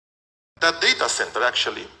that data center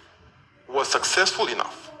actually was successful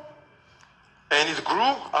enough. And it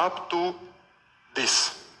grew up to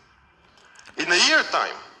this. In a year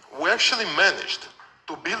time, we actually managed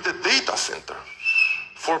to build a data center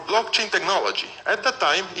for blockchain technology. At that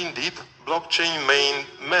time, indeed, blockchain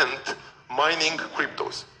meant mining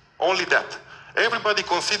cryptos. Only that. Everybody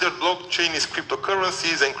considered blockchain is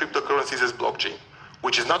cryptocurrencies and cryptocurrencies as blockchain,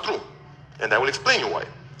 which is not true. And I will explain you why.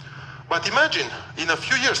 But imagine, in a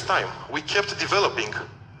few years' time, we kept developing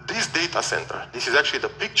this data center. This is actually the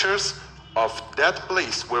pictures of that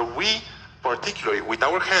place where we, particularly with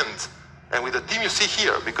our hands and with the team you see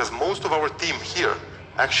here, because most of our team here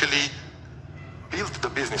actually built the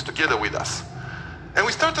business together with us. And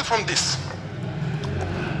we started from this.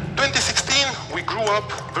 2016, we grew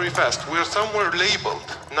up very fast. We are somewhere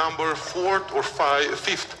labeled number 4th or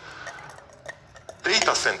 5th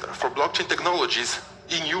data center for blockchain technologies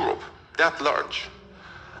in Europe, that large.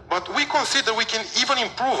 But we consider we can even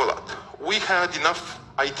improve a lot. We had enough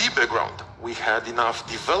IT background, we had enough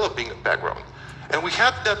developing background, and we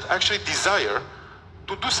had that actually desire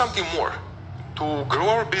to do something more, to grow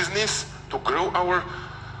our business, to grow our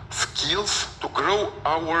skills, to grow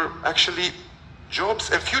our actually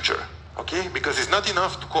jobs and future, okay? Because it's not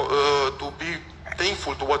enough to be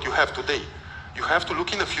thankful to what you have today. You have to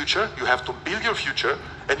look in the future, you have to build your future,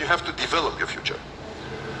 and you have to develop your future.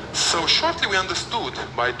 So shortly we understood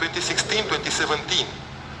by 2016, 2017,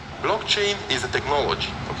 blockchain is a technology,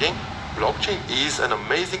 okay? Blockchain is an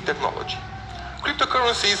amazing technology.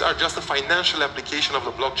 Cryptocurrencies are just a financial application of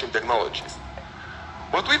the blockchain technologies.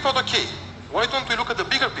 But we thought, okay, why don't we look at the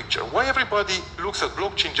bigger picture? Why everybody looks at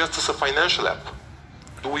blockchain just as a financial app?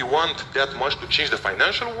 Do we want that much to change the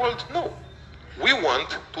financial world? No. We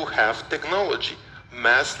want to have technology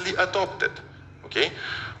massively adopted, okay?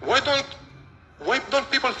 Why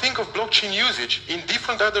don't people think of blockchain usage in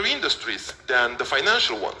different other industries than the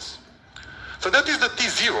financial ones? So that is the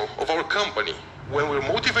T0 of our company. When we're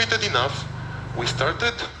motivated enough, we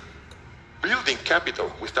started building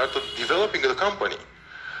capital. We started developing the company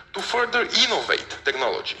to further innovate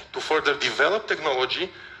technology, to further develop technology,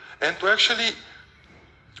 and to actually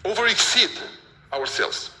over-exceed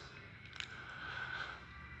ourselves.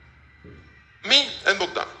 Me and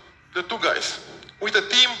Bogdan, the two guys, with a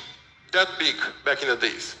team that big back in the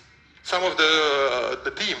days. Some of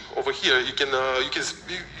the team over here,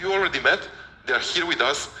 you already met. They're here with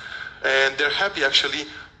us, and they're happy actually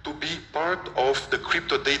to be part of the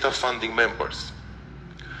Cryptodata funding members.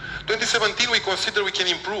 2017, we consider we can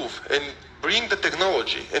improve and bring the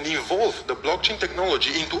technology and evolve the blockchain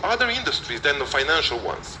technology into other industries than the financial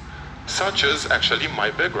ones, such as actually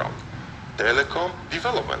my background, telecom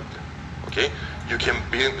development. Okay, you can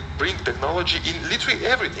bring technology in literally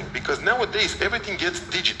everything, because nowadays everything gets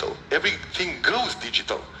digital, everything goes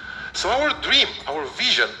digital. So our dream, our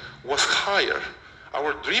vision was higher.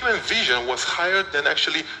 Our dream and vision was higher than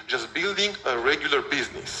actually just building a regular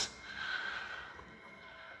business.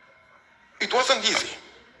 It wasn't easy.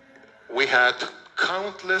 We had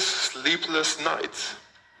countless sleepless nights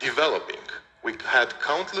developing. We had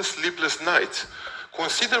countless sleepless nights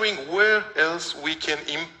considering where else we can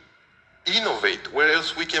innovate, where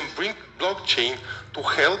else we can bring blockchain to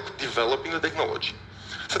help developing the technology.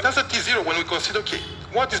 So that's a T0 when we consider, okay,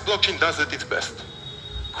 what is blockchain does at its best?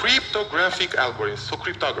 Cryptographic algorithms, so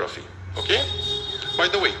cryptography, okay? By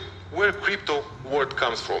the way, where crypto word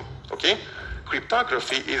comes from, okay?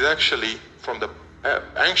 Cryptography is actually from the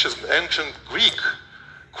ancient Greek.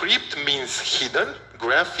 Crypt means hidden,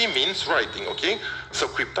 graphy means writing, okay? So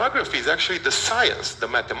cryptography is actually the science, the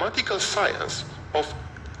mathematical science of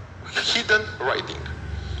hidden writing.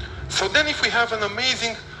 So then if we have an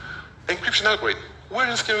amazing encryption algorithm, where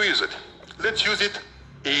else can we use it? Let's use it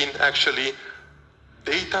in actually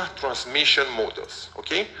data transmission models,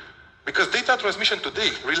 okay? Because data transmission today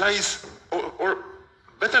relies, or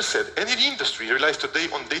better said, any industry relies today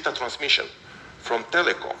on data transmission from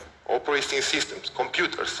telecom, operating systems,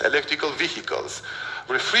 computers, electrical vehicles,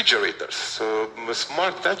 refrigerators,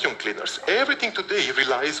 smart vacuum cleaners. Everything today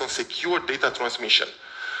relies on secure data transmission.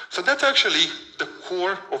 So that's actually the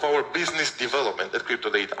core of our business development at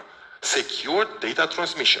Cryptodata, secure data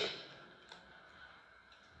transmission.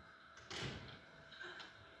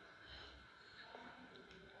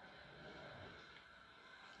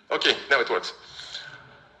 Okay, now it works.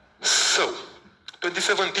 So,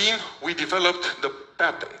 2017, we developed the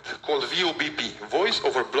patent called VOBP, Voice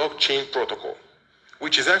over Blockchain Protocol,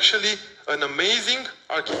 which is actually an amazing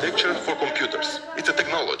architecture for computers. It's a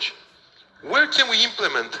technology. Where can we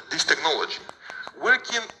implement this technology? Where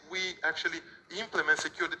can we actually implement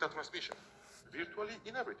secure data transmission? Virtually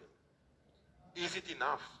in everything. Is it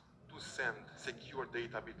enough to send secure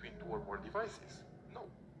data between two or more devices. No.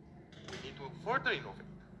 We need to further innovate.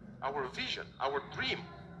 Our vision, our dream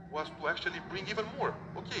was to actually bring even more.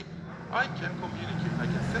 Okay, I can communicate, I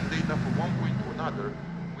can send data from one point to another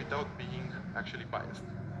without being actually biased.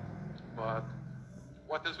 But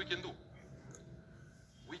what else we can do?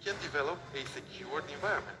 We can develop a secured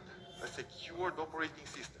environment, a secured operating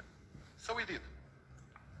system. So we did.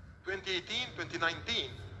 2018,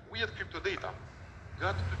 2019, we at Cryptodata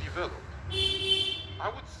got to develop, I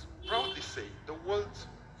would proudly say, the world's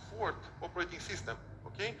fourth operating system,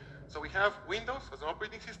 okay? So we have Windows as an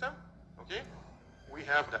operating system, okay? We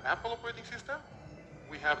have the Apple operating system,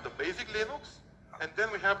 we have the basic Linux, and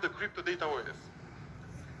then we have the Cryptodata OS.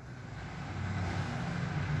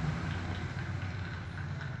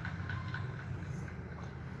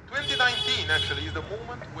 Actually is the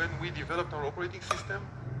moment when we developed our operating system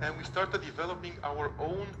and we started developing our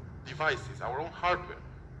own devices, our own hardware.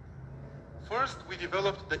 First, we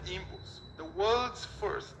developed the Impulse, the world's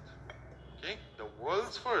first, okay? The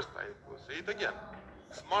world's first, I will say it again,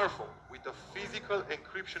 smartphone with a physical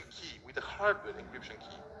encryption key, with a hardware encryption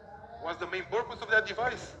key. What's the main purpose of that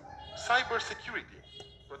device? Cyber security,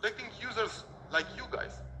 protecting users like you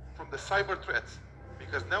guys from the cyber threats.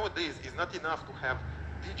 Because nowadays it's not enough to have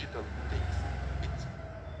digital things. It's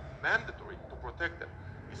mandatory to protect them.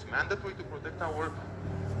 It's mandatory to protect our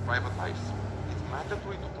private lives. It's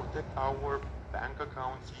mandatory to protect our bank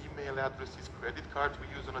accounts, email addresses, credit cards we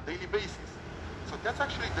use on a daily basis. So that's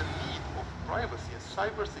actually the need of privacy and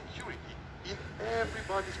cyber security in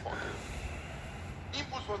everybody's pocket.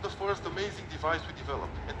 Impulse was the first amazing device we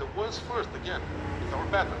developed, and the world's first, again, is our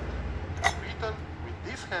patent, written with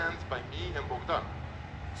these hands by me and Bogdan.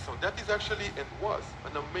 So that is actually and was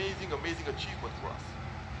an amazing, amazing achievement for us.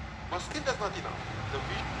 But still that's not enough. The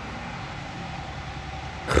vision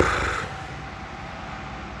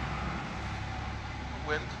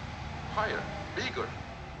went higher, bigger,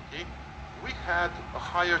 okay? We had a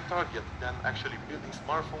higher target than actually building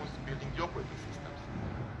smartphones, building the operating systems.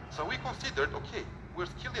 So we considered, okay, we're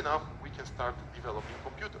skilled enough, we can start developing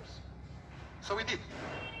computers. So we did.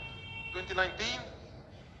 2019,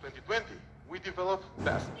 2020, we developed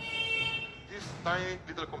BHASME. This tiny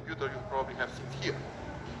little computer you probably have seen here.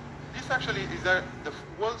 This actually is the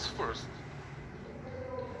world's first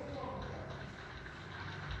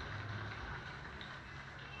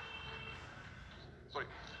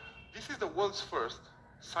This is the world's first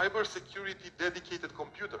cybersecurity dedicated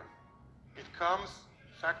computer. It comes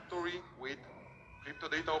factory with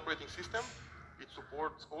Cryptodata operating system. It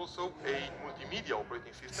supports also a multimedia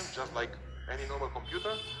operating system, just like any normal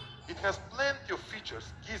computer. It has plenty of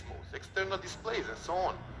features, gizmos, external displays, and so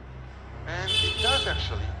on. And it does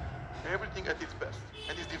actually everything at its best,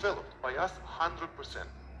 and is developed by us 100%.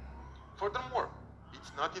 Furthermore,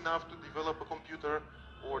 it's not enough to develop a computer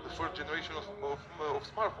or the first generation of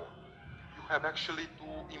smartphone. You have actually to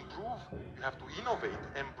improve, you have to innovate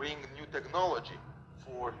and bring new technology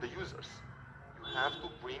for the users. You have to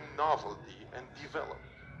bring novelty and develop.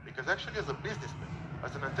 Because actually as a businessman,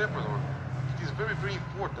 as an entrepreneur, it is very, very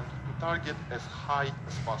important to target as high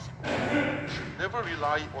as possible. You should never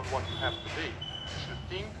rely on what you have today. You should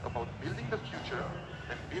think about building the future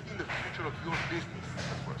and building the future of your business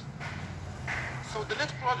at first. So the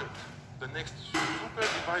next project, the next super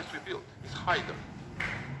device we built is HIRAI.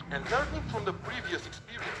 And learning from the previous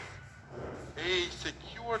experience, a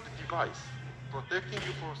secured device protecting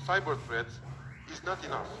you from cyber threats is not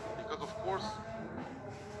enough. Because of course,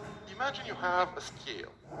 imagine you have a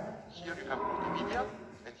scale. Here you have multimedia,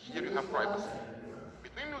 and here you have privacy.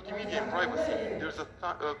 Between multimedia and privacy, there's a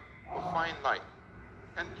fine line.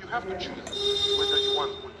 And you have to choose whether you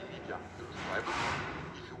want multimedia, you lose privacy.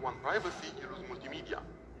 If you want privacy, you lose multimedia.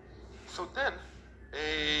 So then,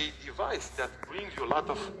 a device that brings you a lot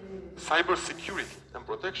of cyber security and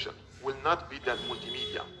protection will not be that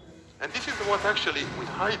multimedia. And this is what actually with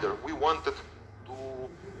HIRAI we wanted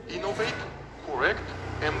to innovate, correct,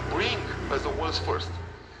 and bring as the world's first.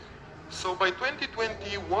 So by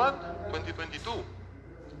 2021, 2022,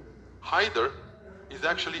 HIRAI is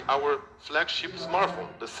actually our flagship smartphone,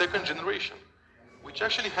 the second generation, which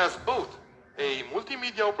actually has both a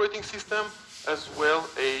multimedia operating system as well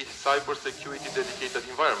a cybersecurity dedicated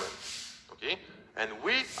environment. Okay? And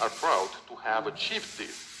we are proud to have achieved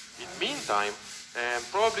this in meantime, and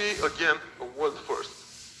probably again a world first.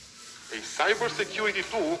 A cybersecurity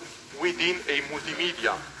tool within a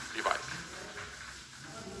multimedia device.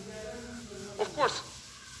 Of course,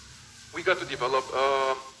 we got to develop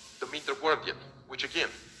the Meter Guardian, which again,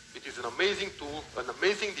 it is an amazing tool, an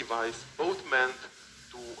amazing device, both meant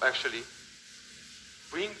to actually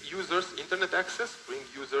bring users internet access, bring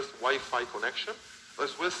users Wi-Fi connection,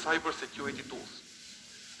 as well as cybersecurity tools.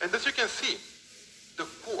 And as you can see, the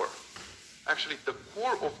core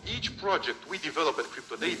of each project we develop at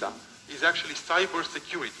Cryptodata is actually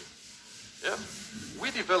cybersecurity. Yes? We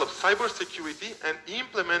develop cybersecurity and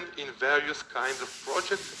implement in various kinds of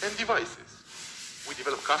projects and devices. We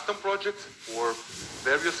develop custom projects for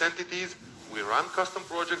various entities. We run custom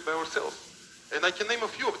projects by ourselves. And I can name a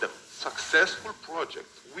few of them. Successful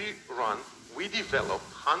projects we run, we develop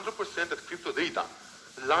 100% at Cryptodata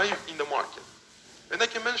live in the market. And I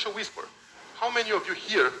can mention Whisper. How many of you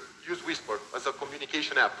here use Whisper as a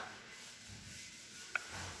communication app?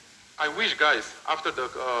 I wish, guys, after the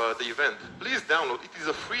event, please download. It is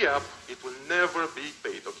a free app. It will never be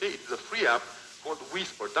paid, okay? It is a free app called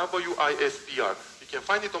Whisper, W-I-S-P-R. You can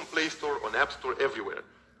find it on Play Store, on App Store, everywhere,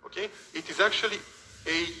 okay? It is actually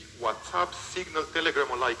a WhatsApp, Signal,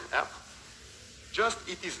 Telegram-like app. Just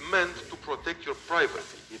it is meant to protect your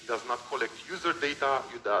privacy. It does not collect user data.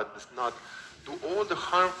 It does not do all the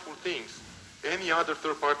harmful things any other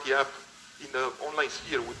third-party app in the online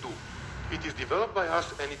sphere would do. It is developed by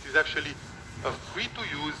us, and it is actually a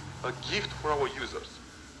free-to-use, a gift for our users.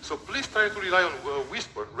 So please try to rely on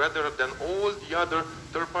Whisper rather than all the other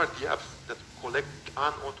third-party apps that collect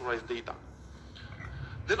unauthorized data.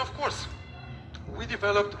 Then, of course, we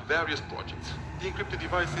developed various projects. The encrypted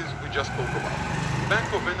devices we just spoke about.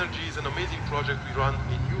 Bank of Energy is an amazing project we run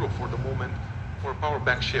in Europe for the moment for power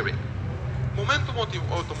bank sharing. Momentum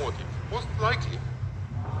Automotive, most likely,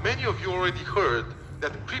 many of you already heard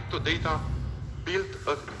that Cryptodata built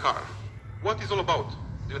a car. What is all about?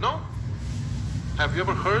 Do you know? Have you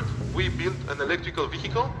ever heard we built an electrical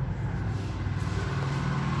vehicle?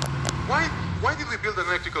 Why did we build an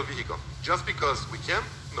electrical vehicle? Just because we can?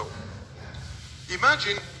 No.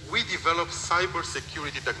 Imagine we develop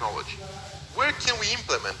cybersecurity technology. Where can we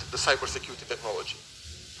implement the cybersecurity technology?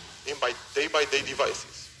 In day-by-day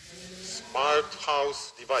devices, smart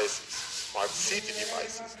house devices, smart city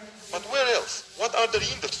devices. But where else? What other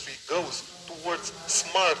industry goes towards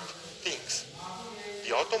smart things?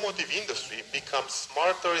 The automotive industry becomes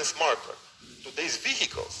smarter and smarter. Today's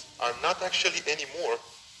vehicles are not actually anymore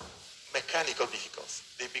mechanical vehicles.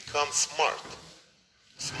 They become smart.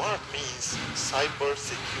 Smart means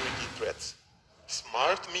cybersecurity threats.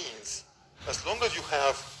 Smart means as long as you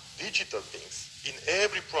have digital things in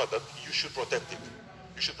every product, you should protect it.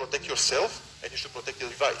 You should protect yourself and you should protect the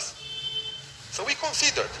device. So we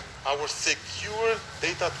considered our secure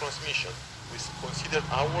data transmission. We considered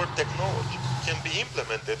our technology can be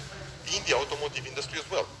implemented in the automotive industry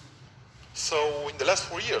as well. So in the last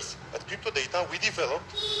 4 years at Cryptodata, we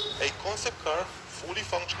developed a concept car, fully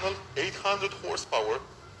functional, 800 horsepower,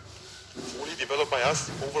 fully developed by us,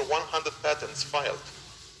 over 100 patents filed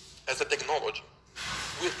as a technology.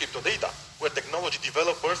 With Cryptodata, we're technology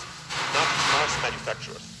developers, not mass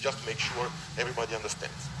manufacturers, just to make sure everybody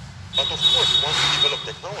understands. But of course, once you develop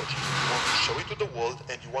technology, you want to show it to the world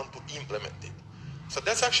and you want to implement it. So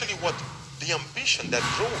that's actually what the ambition that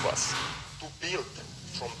drove us to build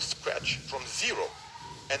from scratch, from zero,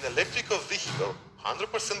 an electrical vehicle,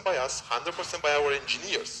 100% by us, 100% by our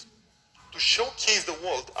engineers, to showcase the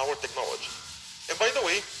world our technology. And by the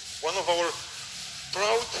way, one of our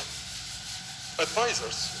proud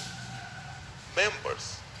advisors,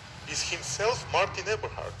 members, is himself Martin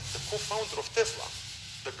Eberhard, the co-founder of Tesla,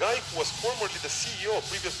 the guy who was formerly the CEO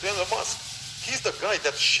previous to Elon Musk. He's the guy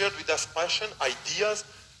that shared with us passion, ideas,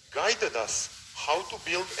 guided us how to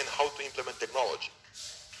build and how to implement technology.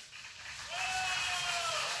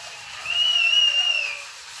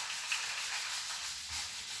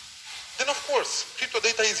 Then of course,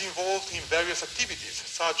 Cryptodata is involved in various activities,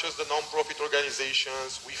 such as the non-profit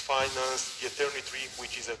organizations. We finance the Eternity Tree,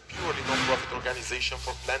 which is a purely non-profit organization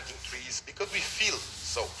for planting trees, because we feel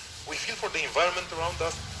so. We feel for the environment around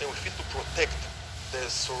us, and we feel to protect the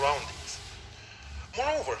surroundings.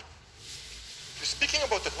 Moreover, speaking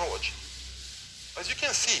about technology, as you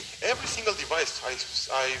can see, every single device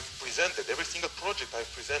I've presented, every single project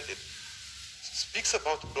I've presented, speaks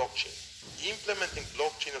about blockchain, implementing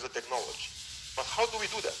blockchain as a technology. But how do we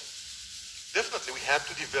do that? Definitely we had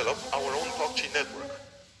to develop our own blockchain network.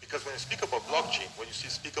 Because when you speak about blockchain, when you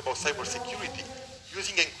speak about cybersecurity,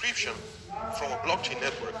 using encryption from a blockchain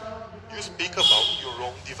network, you speak about your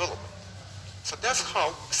own development. So that's how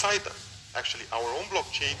Xiden, actually our own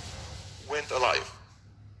blockchain, went alive.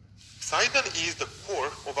 Xiden is the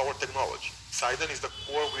core of our technology. Xiden is the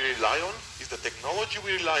core we rely on, is the technology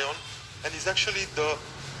we rely on, and is actually the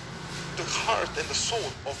heart and the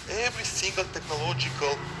soul of every single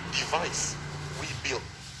technological device we build.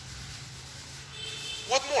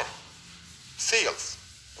 What more? Sales.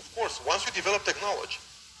 course, once you develop technology,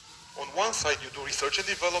 on one side you do research and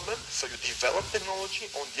development, so you develop technology.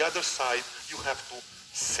 On the other side, you have to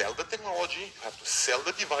sell the technology, you have to sell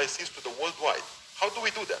the devices to the worldwide. How do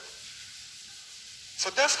we do that? So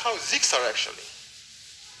that's how Zixxar actually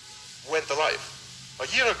went alive. A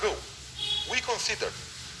year ago, we considered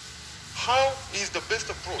how is the best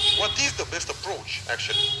approach, what is the best approach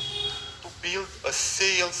actually to build a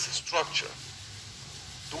sales structure.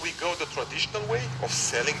 Do we go the traditional way of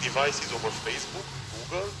selling devices over Facebook,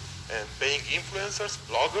 Google, and paying influencers,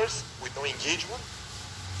 bloggers with no engagement?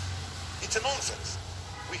 It's a nonsense.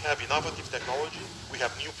 We have innovative technology, we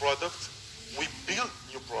have new products, we build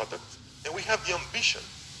new products, and we have the ambition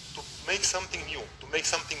to make something new, to make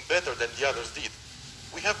something better than the others did.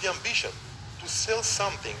 We have the ambition to sell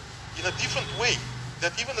something in a different way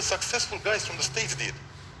that even the successful guys from the States did.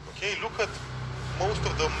 Okay, look at most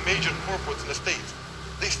of the major corporates in the States.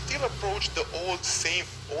 They still approach the same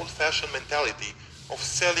old-fashioned mentality of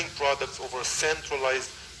selling products over a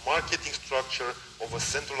centralized marketing structure, over a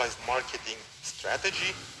centralized marketing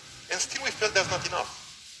strategy, and still we felt that's not enough.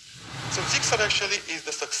 So Zixxar actually is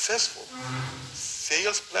the successful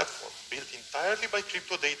sales platform built entirely by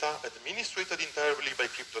Cryptodata, administrated entirely by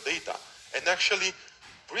Cryptodata, and actually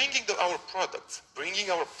bringing our products,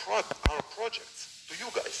 bringing our projects to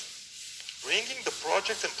you guys, bringing the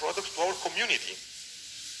projects and products to our community.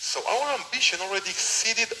 So our ambition already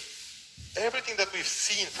exceeded everything that we've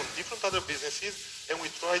seen from different other businesses, and we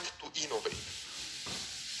tried to innovate.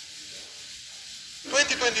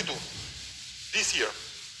 2022, this year,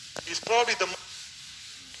 is probably the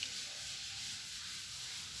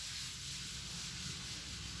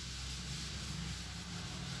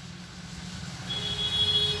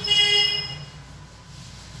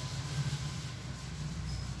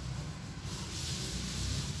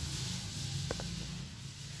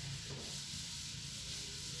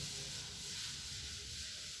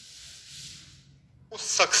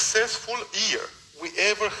successful year we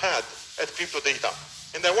ever had at Cryptodata.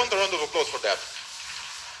 And I want a round of applause for that.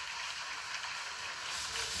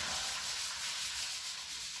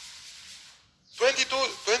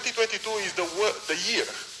 2022 is the year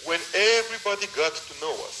when everybody got to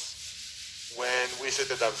know us. When we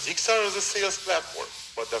set up Zixxar as a sales platform,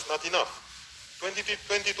 but that's not enough.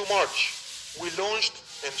 2022 March, we launched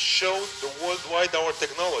and showed the worldwide our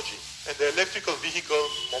technology and the electrical vehicle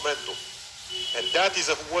momentum. And that is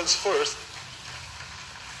a world's first.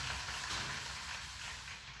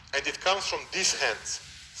 And it comes from these hands.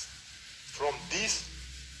 From these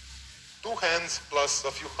two hands plus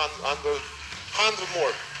a few hundred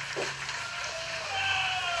more.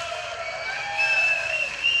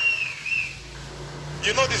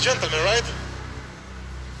 You know this gentleman, right?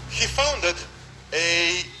 He founded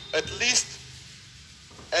at least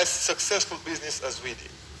as successful business as we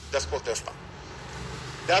did. That's called Tesla.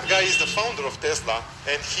 That guy is the founder of Tesla,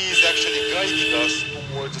 and he is actually guiding us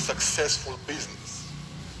towards a successful business.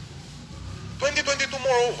 2022,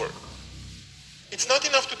 moreover, it's not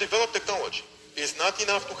enough to develop technology. It's not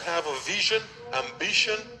enough to have a vision,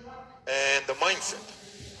 ambition, and a mindset.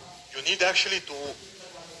 You need actually to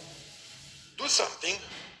do something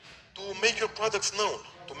to make your products known,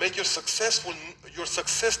 to make your success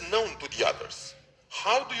known to the others.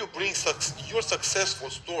 How do you bring your successful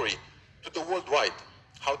story to the worldwide?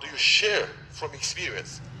 How do you share from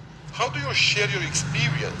experience? How do you share your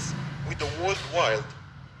experience with the worldwide?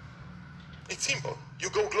 It's simple.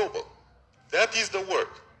 You go global. That is the word.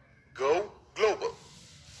 Go global.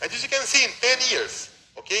 And as you can see, in 10 years,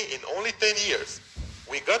 okay, in only 10 years,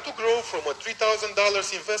 we got to grow from a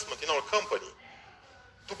 $3,000 investment in our company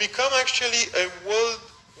to become actually a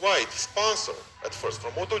worldwide sponsor at first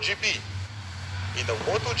for MotoGP. In the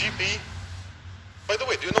MotoGP, by the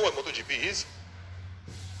way, do you know what MotoGP is?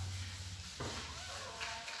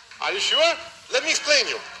 Are you sure? Let me explain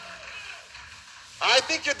you. I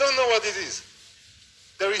think you don't know what it is.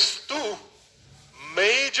 There is two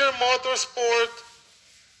major motorsport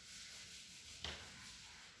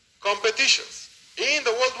competitions in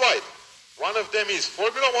the worldwide. One of them is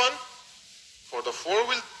Formula 1 for the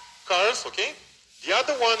four-wheel cars, okay? The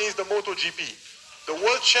other one is the MotoGP, the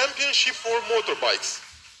World Championship for motorbikes,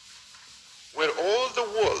 where all the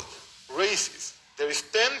world races. There is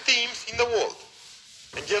 10 teams in the world.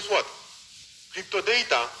 And guess what?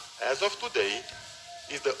 Cryptodata, as of today,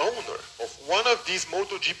 is the owner of one of these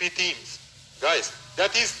MotoGP teams. Guys,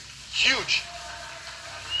 that is huge.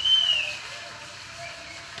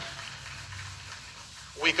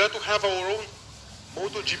 We got to have our own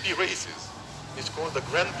MotoGP races. It's called the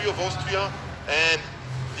Grand Prix of Austria, and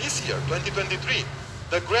this year, 2023,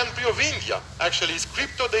 the Grand Prix of India actually is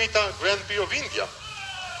Cryptodata Grand Prix of India.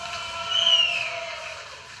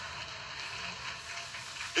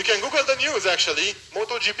 You can Google the news, actually.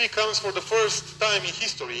 MotoGP comes for the first time in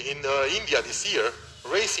history in India this year,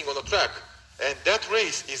 racing on a track. And that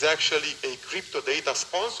race is actually a Cryptodata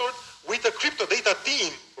sponsored with a Cryptodata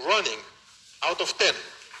team running out of 10.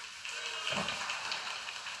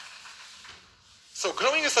 So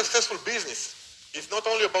growing a successful business is not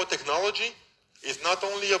only about technology, it's not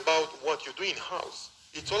only about what you do in-house.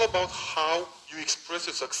 It's all about how you express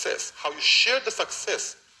your success, how you share the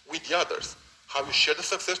success with the others, how you share the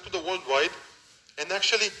success to the worldwide, and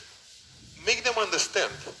actually make them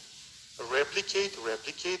understand. Replicate,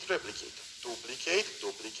 replicate, replicate. Duplicate,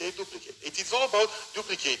 duplicate, duplicate. It is all about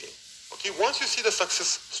duplicating. Okay, once you see the success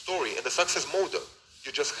story and the success model,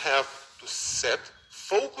 you just have to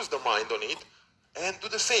focus the mind on it, and do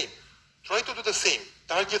the same. Try to do the same.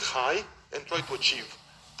 Target high and try to achieve.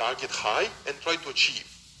 Target high and try to achieve.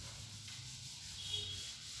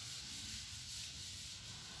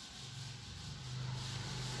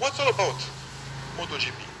 What's all about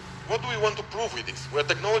MotoGP? What do we want to prove with this? We're a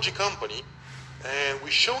technology company, and we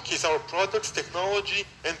showcase our products, technology,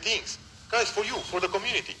 and things. Guys, for you, for the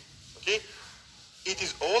community, okay? It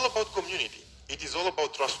is all about community. It is all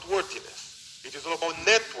about trustworthiness. It is all about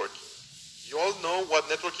networking. You all know what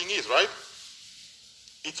networking is, right?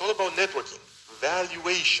 It's all about networking,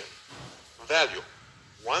 valuation, value.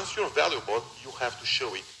 Once you're valuable, you have to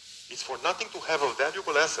show it. It's for nothing to have a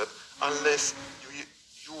valuable asset unless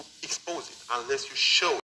you expose it, unless you show it.